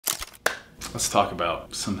Let's talk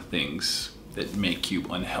about some things that make you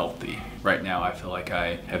unhealthy. Right now, I feel like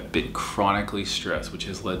I have been chronically stressed, which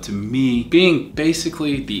has led to me being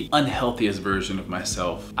basically the unhealthiest version of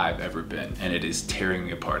myself I've ever been. And it is tearing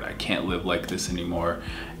me apart. I can't live like this anymore,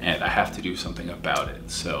 and I have to do something about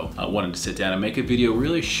it. So I wanted to sit down and make a video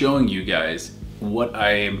really showing you guys what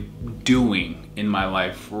I am doing in my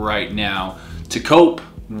life right now to cope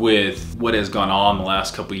with what has gone on the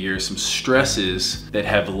last couple of years, some stresses that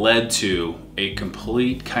have led to a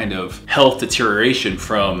complete kind of health deterioration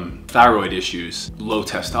from thyroid issues, low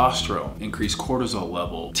testosterone, increased cortisol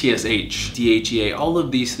level, TSH, DHEA, all of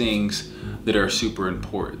these things that are super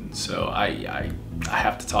important. So I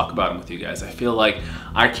have to talk about them with you guys. I feel like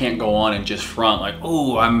I can't go on and just front like,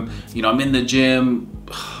 oh, I'm in the gym.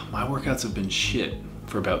 My workouts have been shit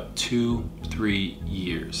for about 2-3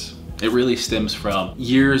 years. It really stems from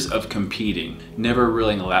years of competing, never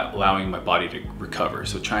really allowing my body to recover.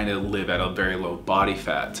 So trying to live at a very low body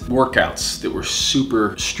fat. Workouts that were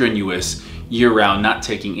super strenuous year round, not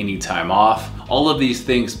taking any time off. All of these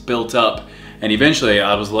things built up, and eventually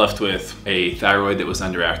I was left with a thyroid that was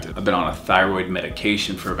underactive. I've been on a thyroid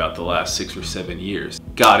medication for about the last 6 or 7 years.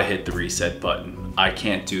 Gotta hit the reset button. I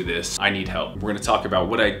can't do this. I need help. We're gonna talk about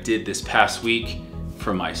what I did this past week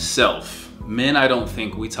for myself. Men, I don't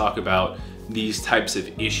think we talk about these types of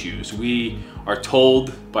issues. We are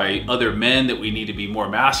told by other men that we need to be more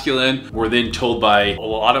masculine. We're then told by a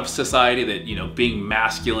lot of society that, being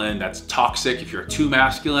masculine, that's toxic if you're too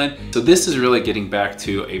masculine. So this is really getting back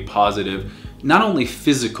to a positive, not only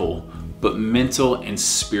physical, but mental and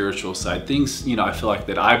spiritual side. Things, I feel like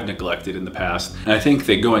that I've neglected in the past. And I think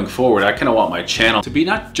that going forward, I kind of want my channel to be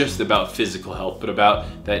not just about physical health, but about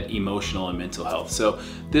that emotional and mental health. So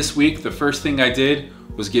this week, the first thing I did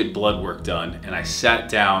was get blood work done. And I sat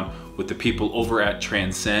down with the people over at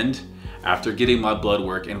Transcend after getting my blood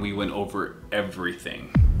work, and we went over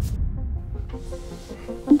everything.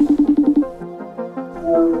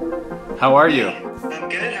 How are you? I'm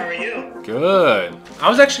good, how are you? Good. I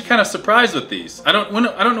was actually kind of surprised with these. I don't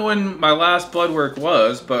know when my last blood work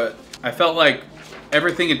was, but I felt like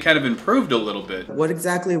everything had kind of improved a little bit. What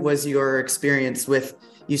exactly was your experience with,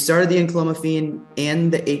 you started the enclomiphene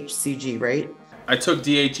and the HCG, right? I took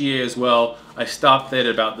DHEA as well. I stopped it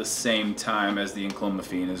about the same time as the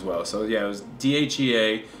enclomiphene as well. So yeah, it was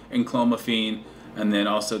DHEA, enclomiphene, and then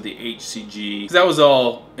also the HCG. That was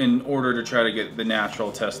all in order to try to get the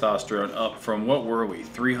natural testosterone up from, what were we,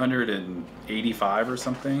 385 or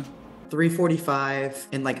something? 345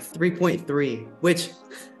 and like 3.3, which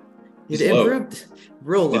it It's low. improved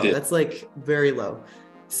real low. That's like very low.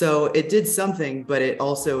 So it did something, but it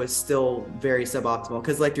also is still very suboptimal,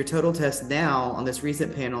 because like your total test now on this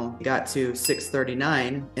recent panel got to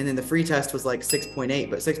 639, and then the free test was like 6.8,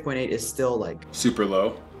 but 6.8 is still like super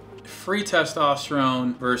low. Free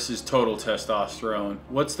testosterone versus total testosterone.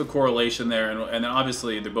 What's the correlation there? And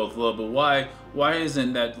obviously they're both low, but why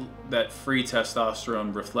isn't that free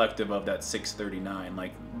testosterone reflective of that 639?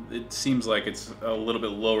 Like, it seems like it's a little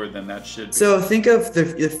bit lower than that should be. So think of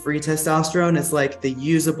the free testosterone as like the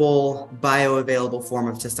usable bioavailable form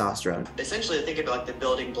of testosterone. Essentially think about like the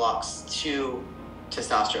building blocks to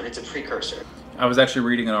testosterone. It's a precursor. I was actually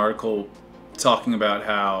reading an article talking about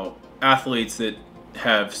how athletes that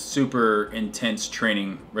have super intense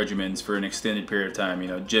training regimens for an extended period of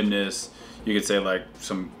time, gymnasts, you could say like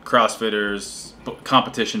some CrossFitters,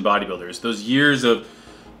 competition bodybuilders, those years of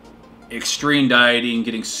extreme dieting,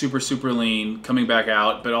 getting super lean, coming back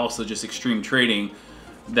out, but also just extreme training,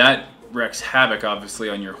 that wreaks havoc obviously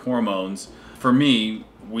on your hormones. For me,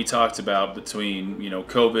 we talked about between,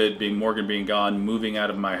 COVID, Morgan being gone, moving out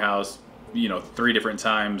of my house, 3 different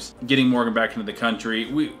times, getting Morgan back into the country.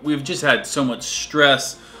 We've just had so much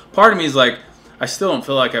stress. Part of me is like, I still don't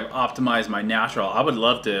feel like I've optimized my natural. I would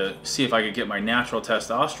love to see if I could get my natural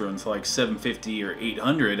testosterone to like 750 or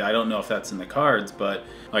 800. I don't know if that's in the cards, but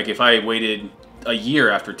like if I waited a year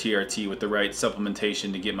after TRT with the right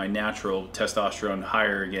supplementation to get my natural testosterone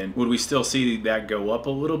higher again, would we still see that go up a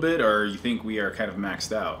little bit, or you think we are kind of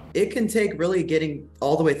maxed out? It can take really getting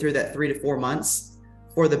all the way through that 3 to 4 months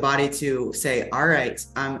for the body to say, all right,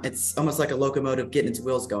 it's almost like a locomotive getting its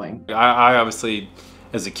wheels going. I obviously,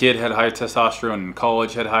 as a kid, had high testosterone, in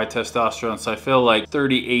college had high testosterone, so I feel like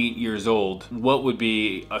 38 years old, what would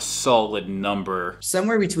be a solid number?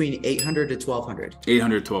 Somewhere between 800 to 1200.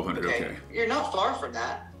 800, 1200, okay. You're not far from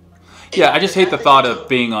that. Yeah, I just hate the thought of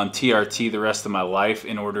being on TRT the rest of my life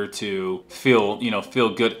in order to feel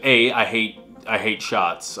good. A, I hate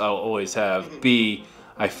shots. I'll always have. B,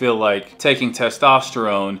 I feel like taking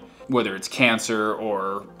testosterone whether it's cancer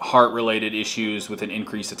or heart-related issues with an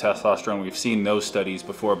increase of testosterone. We've seen those studies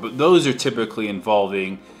before, but those are typically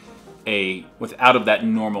involving out of that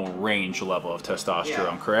normal range level of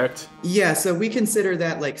testosterone, correct? Yeah, so we consider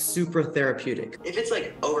that like super therapeutic. If it's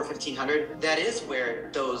like over 1500, that is where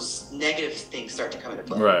those negative things start to come into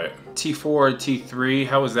play. Right. T4, T3,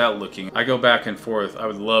 how is that looking? I go back and forth. I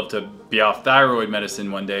would love to be off thyroid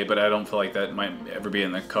medicine one day, but I don't feel like that might ever be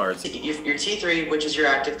in the cards. Your T3, which is your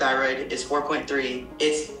active thyroid, is 4.3.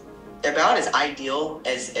 It's about as ideal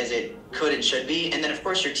as it could and should be. And then of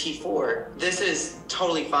course your T4, this is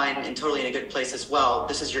totally fine and totally in a good place as well.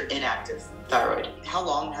 This is your inactive thyroid. How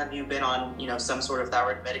long have you been on, some sort of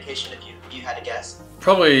thyroid medication, if you had to guess?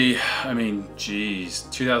 Probably,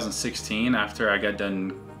 2016, after I got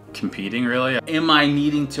done competing, really. Am I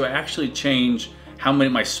needing to actually change how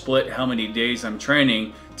many days I'm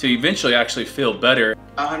training to eventually actually feel better?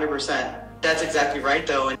 100%. That's exactly right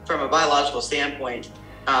though. And from a biological standpoint,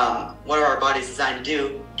 what are our bodies designed to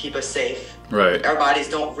do? Keep us safe. Right. Our bodies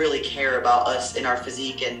don't really care about us and our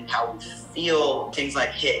physique and how we feel. Things like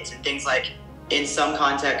HIIT and things like, in some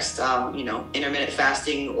contexts, intermittent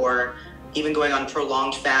fasting, or even going on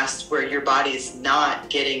prolonged fast where your body's not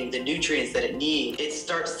getting the nutrients that it needs, it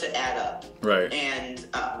starts to add up. Right. And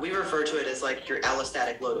we refer to it as like your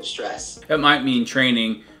allostatic load of stress. That might mean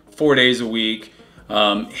training 4 days a week,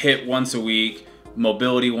 HIIT once a week,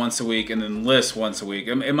 mobility once a week, and then LISS once a week.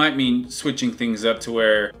 It might mean switching things up to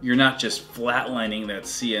where you're not just flatlining that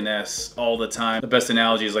CNS all the time. The best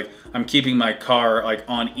analogy is like, I'm keeping my car like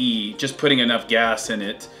on E, just putting enough gas in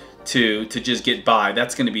it to just get by.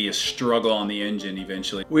 That's going to be a struggle on the engine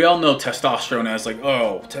eventually. We all know testosterone as like,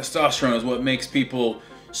 oh, testosterone is what makes people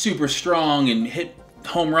super strong and hit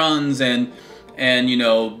home runs and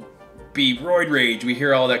be roid rage. We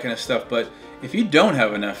hear all that kind of stuff, but if you don't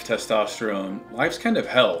have enough testosterone, life's kind of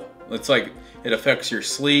hell. It's like it affects your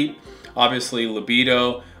sleep, obviously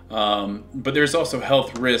libido, but there's also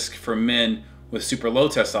health risk for men with super low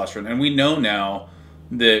testosterone. And we know now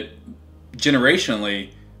that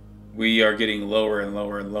generationally, we are getting lower and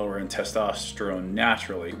lower and lower in testosterone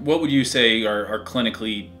naturally. What would you say are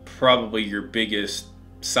clinically probably your biggest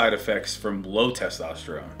side effects from low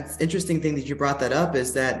testosterone? It's interesting thing that you brought that up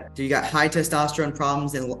is that you got high testosterone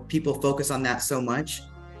problems and people focus on that so much.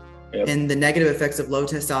 Yep. And the negative effects of low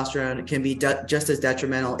testosterone can be just as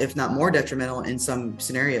detrimental, if not more detrimental in some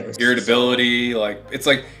scenarios. Irritability, it's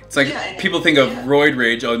like people think of roid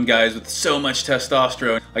rage on guys with so much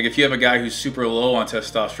testosterone. Like if you have a guy who's super low on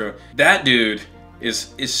testosterone, that dude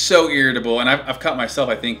is so irritable. And I've caught myself,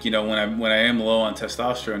 I think, when I am low on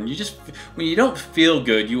testosterone, when you don't feel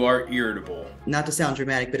good, you are irritable. Not to sound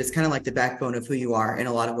dramatic, but it's kind of like the backbone of who you are in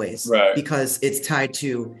a lot of ways. Right. Because it's tied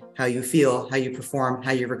to how you feel, how you perform,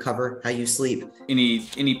 how you recover, how you sleep. Any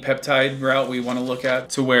peptide route we want to look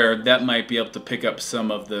at to where that might be able to pick up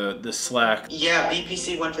some of the slack? Yeah,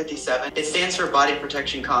 BPC 157. It stands for body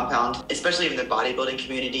protection compound, especially in the bodybuilding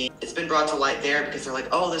community. It's been brought to light there because they're like,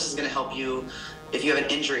 oh, this is going to help you if you have an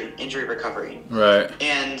injury recovery. Right.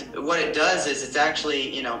 And what it does is it's actually,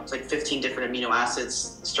 it's like 15 different amino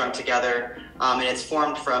acids strung together. And it's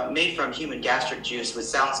made from human gastric juice, which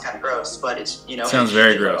sounds kind of gross, but it's, sounds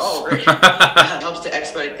very gross. Oh, great. It helps to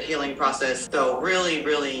expedite the healing process. So really,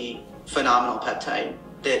 really phenomenal peptide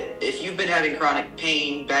that if you've been having chronic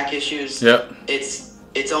pain, back issues, yep, it's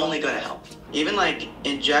only going to help. Even like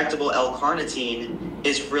injectable L-carnitine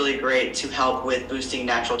is really great to help with boosting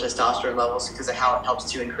natural testosterone levels because of how it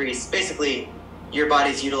helps to increase. Basically, your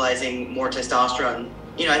body's utilizing more testosterone.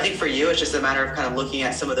 I think for you, it's just a matter of kind of looking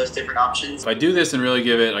at some of those different options. If I do this and really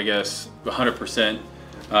give it, I guess, 100%,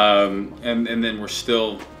 and then we're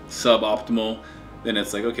still suboptimal, then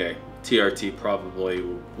it's like, okay, TRT probably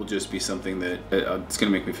will just be something that it's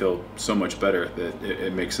going to make me feel so much better that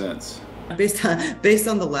it makes sense. Based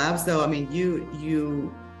on the labs, though, I mean,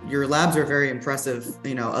 your labs are very impressive.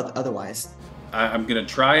 Otherwise, I'm gonna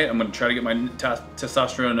try it. I'm gonna try to get my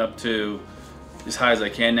testosterone up to as high as I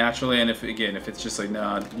can naturally. And if it's just like,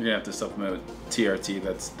 nah, you're gonna have to supplement with TRT,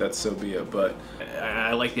 that's so be it. But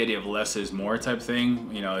I like the idea of less is more type thing.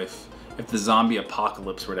 If the zombie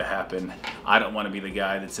apocalypse were to happen, I don't want to be the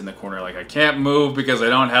guy that's in the corner like, I can't move because I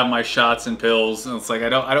don't have my shots and pills. And it's like, I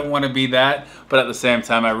don't want to be that. But at the same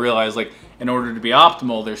time, I realize like in order to be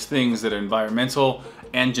optimal, there's things that are environmental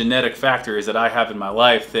and genetic factors that I have in my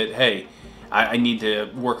life that, hey, I need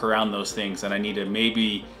to work around those things, and I need to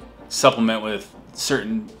maybe supplement with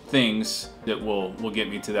certain things that will get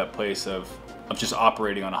me to that place of just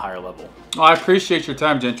operating on a higher level. Well, I appreciate your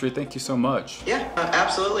time, Gentry. Thank you so much. Yeah,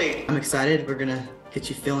 absolutely. I'm excited. We're gonna get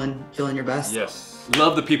you feeling your best. Yes.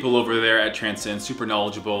 Love the people over there at Transcend, super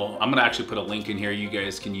knowledgeable. I'm gonna actually put a link in here you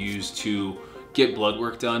guys can use to get blood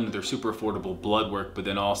work done. They're super affordable blood work, but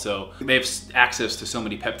then also they have access to so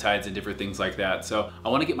many peptides and different things like that. So I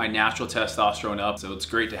want to get my natural testosterone up. So it's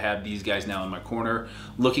great to have these guys now in my corner,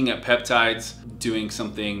 looking at peptides, doing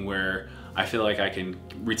something where I feel like I can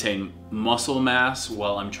retain muscle mass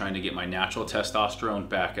while I'm trying to get my natural testosterone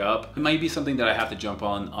back up. It might be something that I have to jump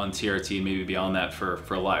on TRT, maybe beyond that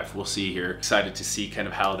for life. We'll see here. Excited to see kind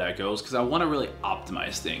of how that goes, because I want to really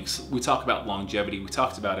optimize things. We talk about longevity. We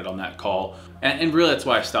talked about it on that call. And really that's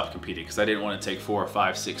why I stopped competing, because I didn't want to take 4 or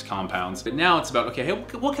 5, 6 compounds. But now it's about, okay, hey,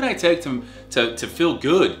 what can I take to feel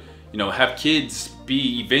good? You know, have kids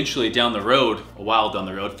be eventually down the road, a while down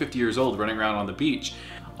the road, 50 years old, running around on the beach.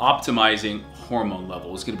 Optimizing hormone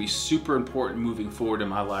level is going to be super important moving forward in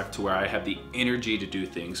my life, to where I have the energy to do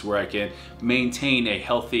things, where I can maintain a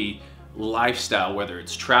healthy lifestyle, whether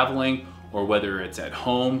it's traveling or whether it's at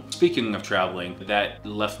home. Speaking of traveling, that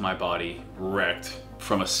left my body wrecked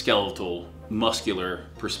from a skeletal, muscular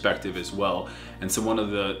perspective as well. And so one of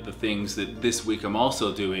the things that this week I'm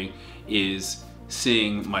also doing is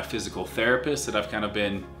seeing my physical therapist that I've kind of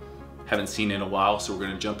haven't seen in a while. So we're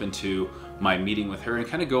going to jump into my meeting with her and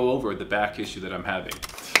kind of go over the back issue that I'm having.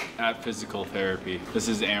 At physical therapy, this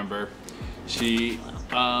is Amber. She,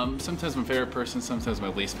 sometimes my favorite person, sometimes my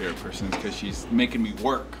least favorite person, because she's making me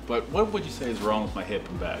work. But what would you say is wrong with my hip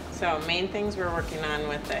and back? So main things we're working on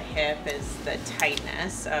with the hip is the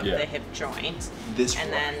tightness of the hip joint.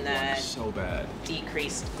 And then the so bad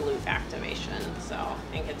decreased glute activation. So I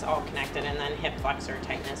think it's all connected, and then hip flexor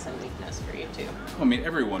tightness and weakness for you too. I mean,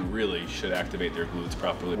 everyone really should activate their glutes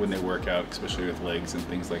properly when they work out, especially with legs and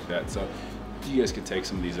things like that. So you guys could take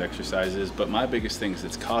some of these exercises, but my biggest thing is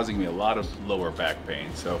it's causing me a lot of lower back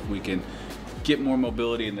pain. So if we can get more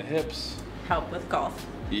mobility in the hips. Help with golf.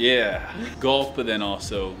 Yeah, golf, but then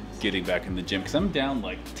also getting back in the gym, because I'm down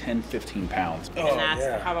like 10, 15 pounds. And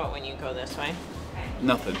that's, how about when you go this way?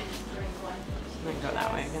 Nothing. Then go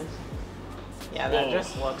that way again. Yeah, that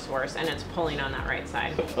just looks worse, and it's pulling on that right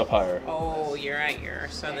side. Up higher. Oh, you're at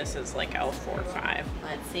so this is like L4-5.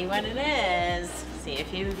 Let's see what it is. See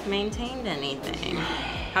if you've maintained anything.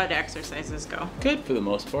 How'd exercises go? Good for the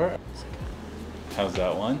most part. How's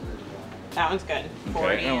that one? That one's good. 40.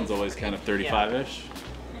 Okay, that one's always kind of 35-ish.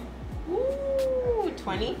 Ooh,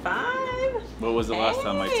 25. What was the last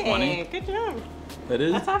time, like 20? Good job.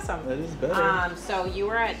 That's awesome. That is better. So you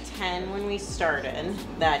were at 10 when we started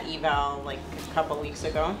that eval like a couple weeks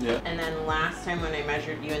ago. Yeah. And then last time when I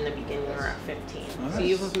measured you in the beginning, you were at 15. Nice. So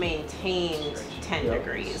you've maintained 10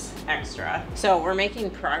 degrees extra. So we're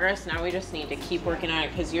making progress. Now we just need to keep working on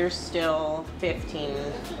it, because you're still 10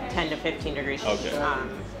 to 15 degrees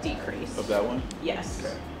decrease. Of that one?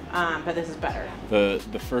 Yes. But this is better. The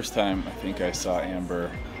first time I think I saw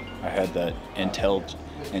Amber, I had that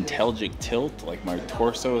antalgic tilt, like my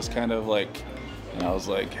torso is kind of like, and I was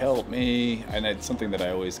like, help me. And it's something that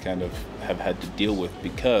I always kind of have had to deal with,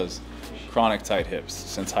 because chronic tight hips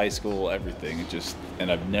since high school, everything,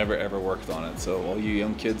 and I've never ever worked on it. So all you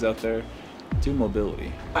young kids out there, do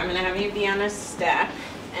mobility. I'm gonna have you be on a step,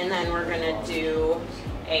 and then we're gonna do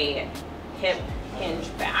a hip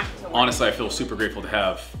hinge back. Honestly, I feel super grateful to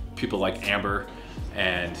have people like Amber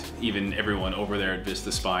and even everyone over there at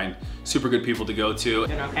Vista Spine. Super good people to go to.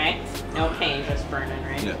 Doing okay? No pain, just burning,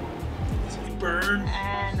 right? Yeah. Burn.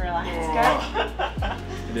 And relax. I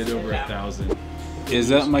did over 1,000. Is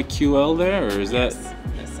that my QL there, or is that?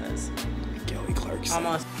 This is Kelly Clarkson.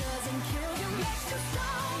 almost.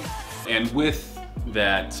 And with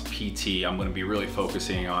that PT, I'm going to be really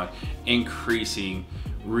focusing on increasing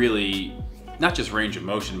really not just range of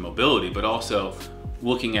motion and mobility, but also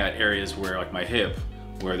looking at areas where, like my hip,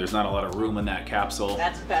 where there's not a lot of room in that capsule.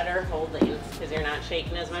 That's better holding, because you're not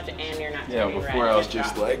shaking as much and you're not turning red. Before I was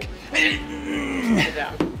just like, Good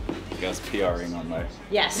job. I was PRing on my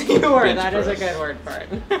Yes, you were. bench That press. is a good word for it.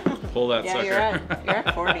 Pull that sucker. You're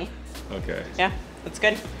at 40. Okay. Yeah, that's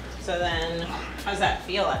good. So then, how's that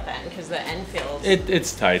feel at the end? Because the end feels...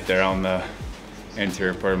 It's tight there on the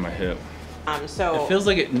anterior part of my hip. So it feels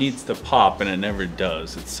like it needs to pop, and it never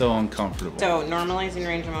does. It's so uncomfortable. So normalizing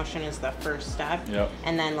range of motion is the first step. Yep.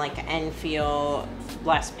 And then like end feel,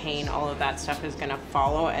 less pain, all of that stuff is gonna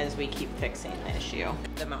follow as we keep fixing the issue.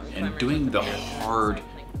 The mountain And climbers doing with the hands. hard,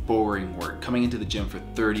 boring work, coming into the gym for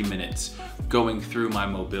 30 minutes, going through my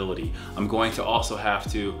mobility. I'm going to also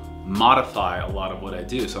have to modify a lot of what I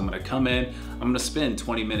do. So I'm gonna come in, I'm gonna spend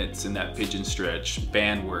 20 minutes in that pigeon stretch,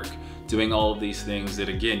 band work, doing all of these things that,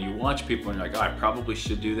 again, you watch people and you're like, oh, I probably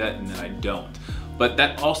should do that, and then I don't. But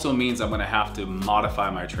that also means I'm gonna have to modify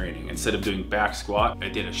my training. Instead of doing back squat, I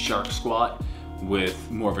did a shark squat with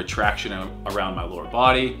more of a traction around my lower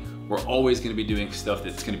body. We're always gonna be doing stuff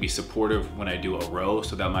that's gonna be supportive when I do a row.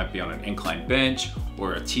 So that might be on an incline bench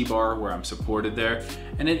or a T-bar where I'm supported there.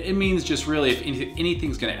 And it means just really, if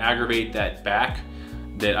anything's gonna aggravate that back,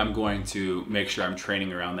 that I'm going to make sure I'm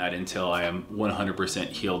training around that until I am 100%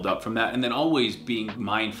 healed up from that. And then always being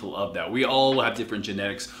mindful of that. We all have different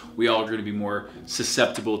genetics. We all are gonna be more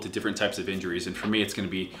susceptible to different types of injuries. And for me, it's gonna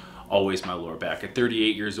be always my lower back. At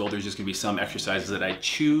 38 years old, there's just gonna be some exercises that I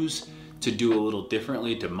choose to do a little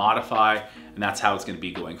differently, to modify, and that's how it's gonna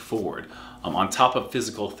be going forward. On top of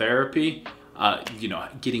physical therapy, you know,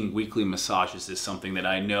 getting weekly massages is something that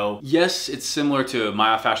I know, yes, it's similar to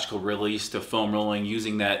myofascial release, to foam rolling,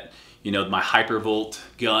 using that, you know, my Hypervolt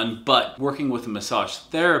gun, but working with a massage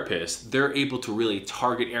therapist, they're able to really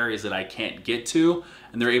target areas that I can't get to,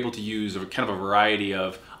 and they're able to use kind of a variety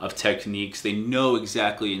of techniques. They know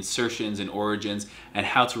exactly insertions and origins and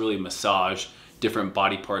how to really massage different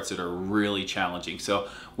body parts that are really challenging. So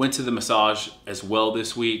went to the massage as well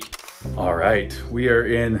this week. All right, we are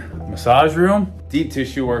in massage room. Deep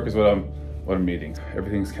tissue work is what I'm needing.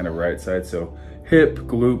 Everything's kind of right side, so hip,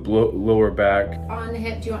 glute, lower back. On the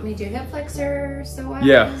hip, do you want me to do hip flexor, psoas?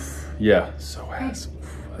 Yeah, psoas.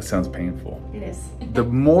 That sounds painful. It is. The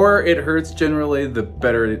more it hurts generally, the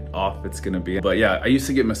better off it's gonna be. But yeah, I used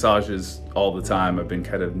to get massages all the time. I've been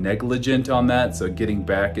kind of negligent on that, so getting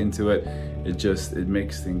back into it, it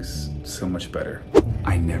makes things so much better.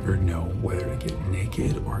 I never know whether to get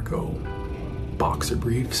naked or go boxer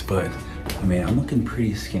briefs, but I mean, I'm looking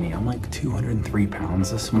pretty skinny. I'm like 203 pounds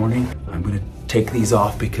this morning. I'm gonna take these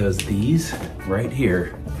off because these right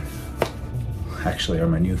here actually are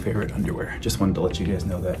my new favorite underwear. Just wanted to let you guys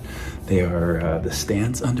know that. They are the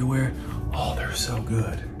Stance underwear. Oh, they're so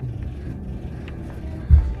good.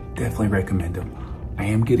 Definitely recommend them. I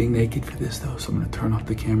am getting naked for this though, so I'm gonna turn off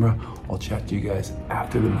the camera. I'll chat to you guys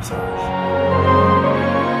after the massage.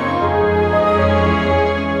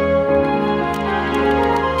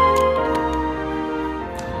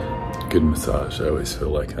 Good massage. I always feel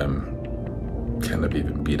like I'm kind of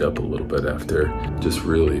even beat up a little bit after. Just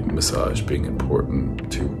really massage being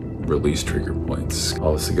important to release trigger points.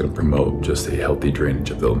 Obviously going to promote just a healthy drainage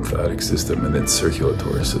of the lymphatic system and then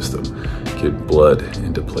circulatory system. Get blood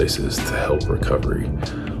into places to help recovery.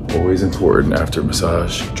 Always important after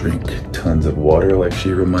massage, drink tons of water like she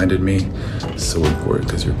reminded me. So important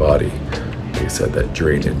because your body, like I said, that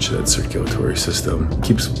drainage, that circulatory system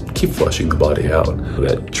keep flushing the body out.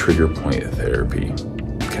 That trigger point therapy,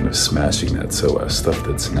 kind of smashing that psoas, stuff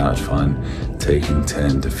that's not fun, taking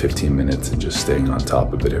 10 to 15 minutes and just staying on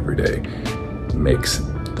top of it every day makes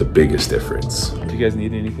the biggest difference. Do you guys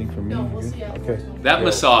need anything from me? No, we'll see. Okay. That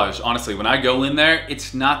massage, honestly, when I go in there,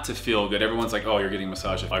 it's not to feel good. Everyone's like, oh, you're getting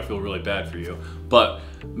massage. I feel really bad for you. But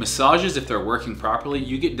massages, if they're working properly,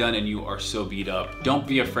 you get done and you are so beat up. Don't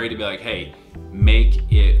be afraid to be like, hey,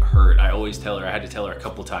 make it hurt. I always tell her, I had to tell her a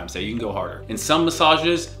couple times, say, you can go harder. In some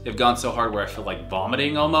massages, they've gone so hard where I feel like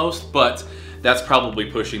vomiting almost, but that's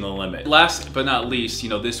probably pushing the limit. Last but not least, you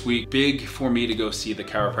know, this week, big for me to go see the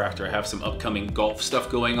chiropractor. I have some upcoming golf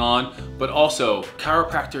stuff going on, but also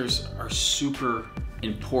chiropractors are super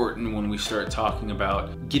important when we start talking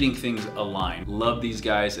about getting things aligned. Love these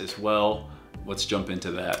guys as well. Let's jump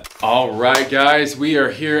into that. All right, guys, we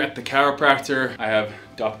are here at the chiropractor. I have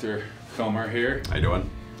Dr. Comer here. How you doing?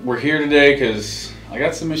 We're here today because I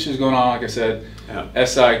got some issues going on, like I said. Yeah.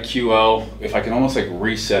 SIQL, if I can almost like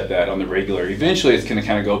reset that on the regular. Eventually it's gonna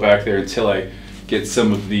kind of go back there until I get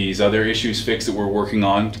some of these other issues fixed that we're working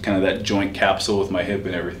on, kind of that joint capsule with my hip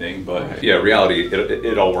and everything. But yeah, reality,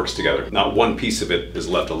 it all works together. Not one piece of it is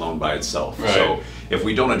left alone by itself. Right. So if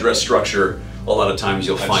we don't address structure, a lot of times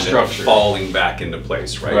you'll find it falling back into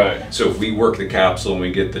place, right? So if we work the capsule and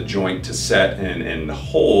we get the joint to set and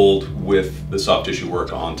hold with the soft tissue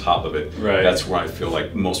work on top of it, that's where I feel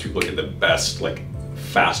like most people get the best, like,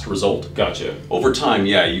 fast result. Gotcha. Over time,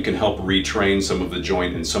 yeah, you can help retrain some of the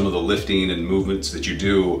joint, and some of the lifting and movements that you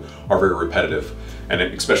do are very repetitive. And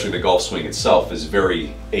especially the golf swing itself is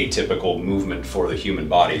very atypical movement for the human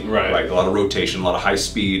body. Right. A lot of rotation, a lot of high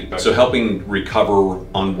speed. Gotcha. So helping recover,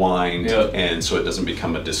 unwind, and so it doesn't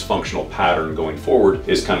become a dysfunctional pattern going forward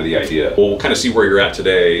is kind of the idea. We'll kind of see where you're at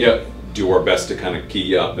today. Do our best to kind of key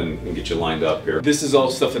you up and get you lined up here. This is all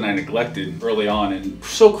stuff that I neglected early on, and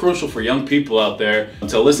so crucial for young people out there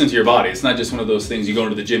to listen to your body. It's not just one of those things you go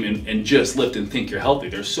into the gym and just lift and think you're healthy.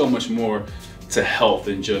 There's so much more to health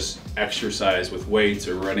than just exercise with weights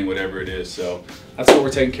or running, whatever it is. So that's what we're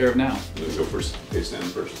taking care of now. Let's go first. Okay, stand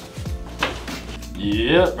first.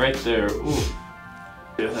 Yeah, right there. Ooh.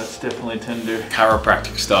 Yeah, that's definitely tender.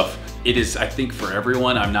 Chiropractic stuff. It is, I think, for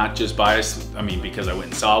everyone. I'm not just biased, I mean, because I went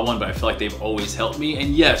and saw one, but I feel like they've always helped me.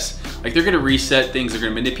 And yes, like they're gonna reset things, they're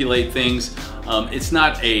gonna manipulate things. It's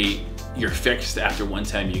not you're fixed after one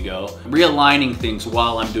time you go. Realigning things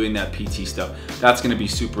while I'm doing that PT stuff, that's gonna be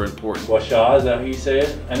super important. Gua sha, is that how you say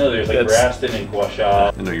it? I know there's like Graston and gua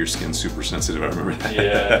sha. I know your skin's super sensitive, I remember that.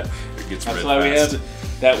 Yeah. It gets That's red why fast. we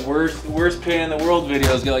have that worst pain in the world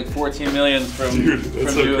videos get like 14 million from, Dude, that's from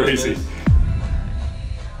so doing crazy. this.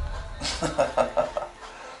 I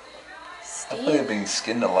feel like I'm being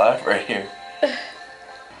skinned alive right here.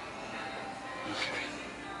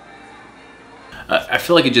 I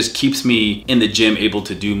feel like it just keeps me in the gym able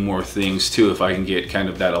to do more things too if I can get kind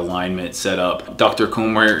of that alignment set up. Dr.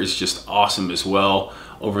 Kumar is just awesome as well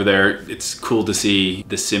over there. It's cool to see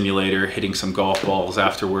the simulator hitting some golf balls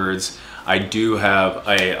afterwards. I do have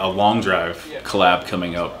a long drive collab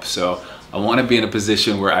coming up, so I want to be in a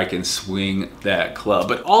position where I can swing that club.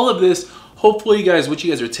 But all of this, hopefully you guys, what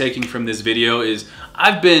you guys are taking from this video is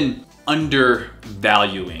I've been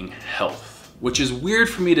undervaluing health, which is weird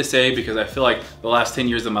for me to say because I feel like the last 10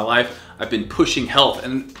 years of my life, I've been pushing health.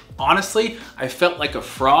 And honestly, I felt like a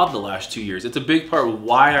fraud the last 2 years. It's a big part of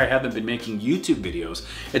why I haven't been making YouTube videos.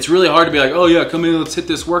 It's really hard to be like, oh yeah, come in, let's hit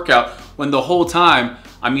this workout, when the whole time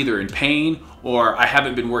I'm either in pain or I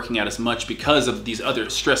haven't been working out as much because of these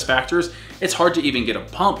other stress factors. It's hard to even get a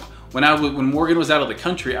pump. When Morgan was out of the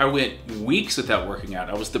country, I went weeks without working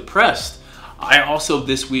out. I was depressed. I also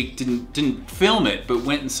this week didn't film it, but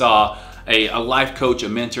went and saw a life coach, a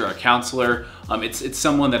mentor, a counselor. It's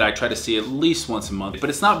someone that I try to see at least once a month,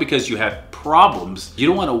 but it's not because you have problems. You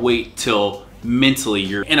don't want to wait till mentally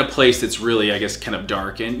you're in a place that's really, I guess, kind of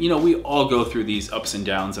dark. And you know, we all go through these ups and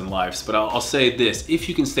downs in lives, but I'll say this, if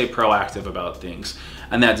you can stay proactive about things,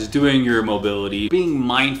 and that's doing your mobility, being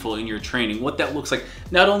mindful in your training, what that looks like,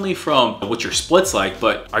 not only from what your split's like,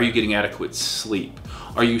 but are you getting adequate sleep?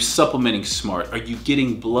 Are you supplementing smart? Are you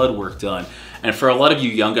getting blood work done? And for a lot of you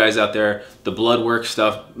young guys out there, the blood work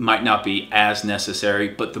stuff might not be as necessary,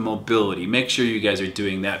 but the mobility, make sure you guys are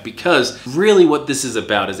doing that, because really what this is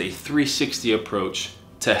about is a 360 approach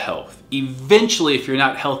to health. Eventually, if you're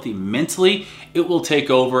not healthy mentally, it will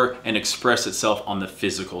take over and express itself on the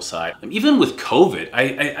physical side. And even with COVID,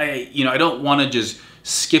 I don't want to just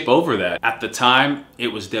skip over that. At the time, it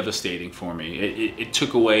was devastating for me. It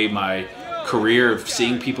took away my career of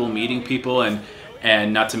seeing people, meeting people,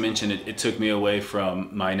 and not to mention it took me away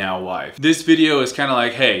from my now wife. This video is kind of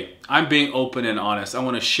like, hey, I'm being open and honest. I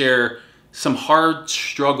want to share some hard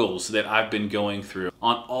struggles that I've been going through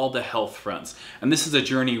on all the health fronts. And this is a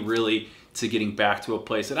journey really to getting back to a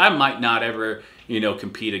place that I might not ever,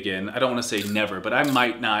 compete again. I don't want to say never, but I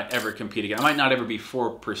might not ever compete again. I might not ever be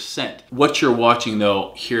 4%. What you're watching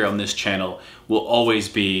though here on this channel will always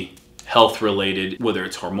be health related, whether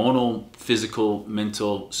it's hormonal, physical,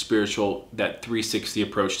 mental, spiritual, that 360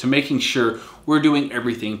 approach to making sure we're doing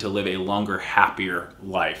everything to live a longer, happier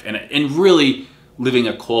life and really living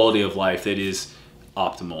a quality of life that is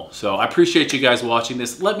optimal. So I appreciate you guys watching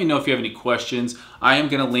this. Let me know if you have any questions. I am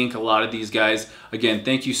going to link a lot of these guys. Again,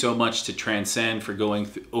 thank you so much to Transcend for going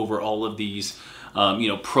over all of these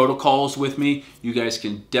protocols with me. You guys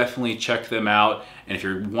can definitely check them out. And if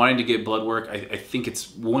you're wanting to get blood work, I think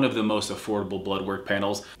it's one of the most affordable blood work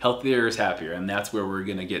panels. Healthier is happier, and that's where we're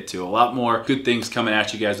gonna get to. A lot more good things coming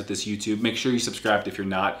at you guys with this YouTube. Make sure you subscribe if you're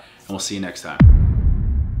not, and we'll see you next time.